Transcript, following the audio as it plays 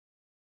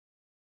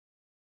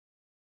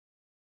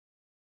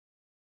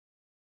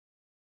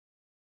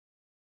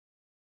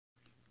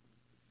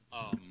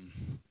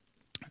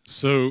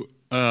So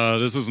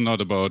this is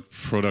not about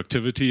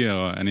productivity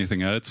or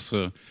anything else,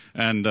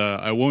 and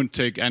I won't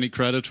take any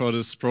credit for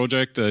this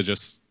project. I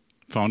just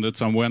found it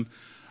somewhere.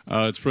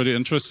 It's pretty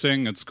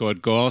interesting. It's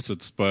called Gource.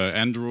 It's by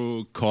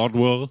Andrew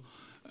Caldwell,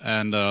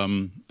 and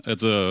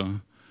it's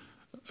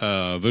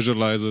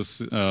visualizes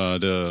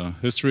the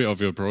history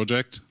of your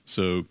project.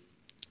 So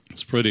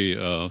it's pretty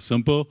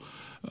simple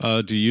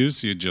to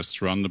use. You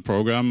just run the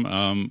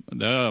program.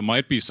 There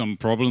might be some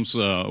problems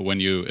when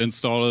you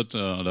install it.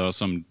 There are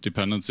some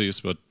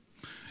dependencies, but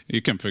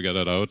you can figure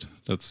that out.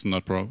 That's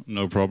not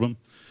no problem.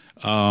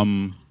 It's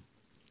on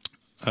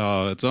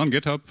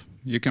GitHub.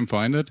 You can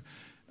find it.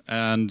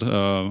 And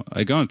I'm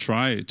going to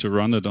try to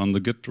run it on the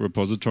Git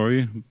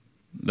repository.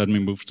 Let me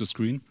move the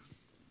screen.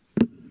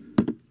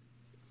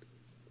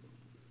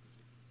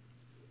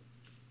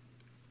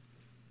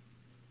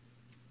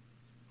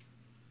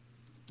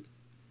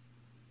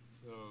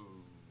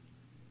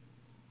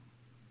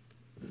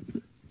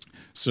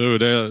 So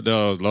there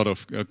are a lot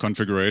of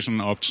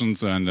configuration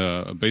options, and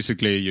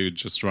basically you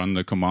just run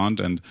the command,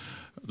 and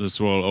this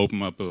will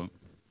open up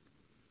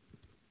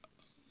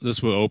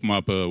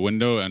a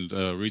window and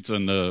reads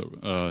in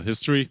the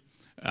history.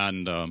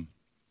 And as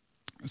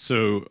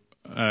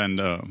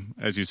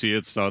you see,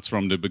 it starts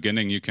from the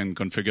beginning. You can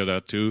configure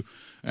that too,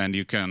 and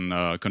you can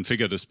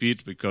configure the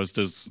speed, because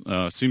this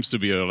seems to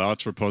be a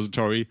large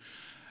repository,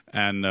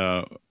 and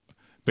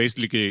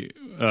basically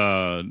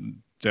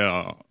there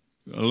are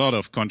a lot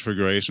of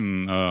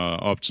configuration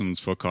options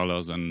for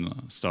colors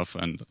and stuff,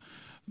 and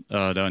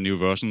there are new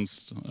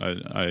versions.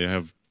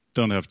 I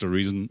don't have the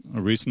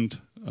recent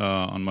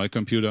on my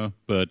computer,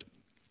 but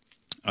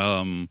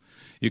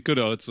you could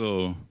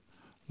also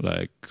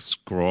like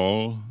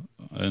scroll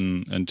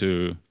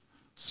into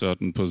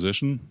certain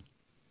position,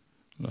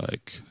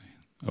 like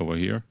over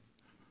here,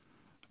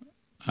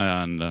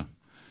 and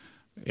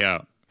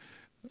yeah,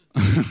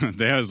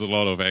 there's a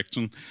lot of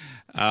action.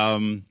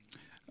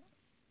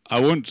 I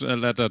won't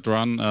let that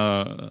run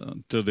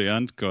till the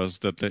end, because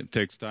that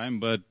takes time,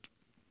 but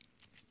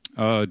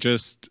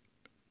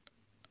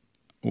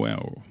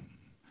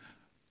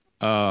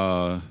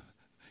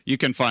you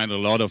can find a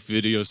lot of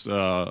videos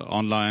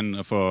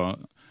online for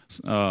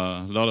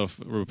a lot of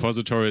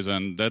repositories,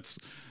 and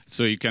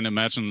so you can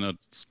imagine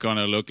it's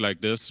gonna look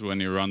like this when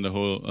you run the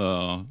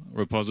whole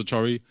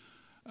repository.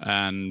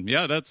 And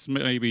yeah, that's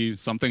maybe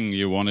something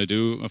you want to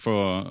do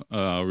for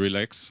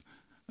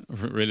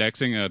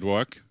relaxing at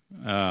work.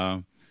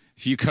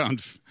 If you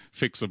can't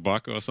fix a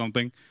bug or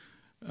something.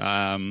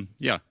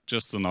 Yeah,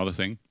 just another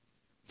thing.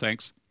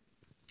 Thanks.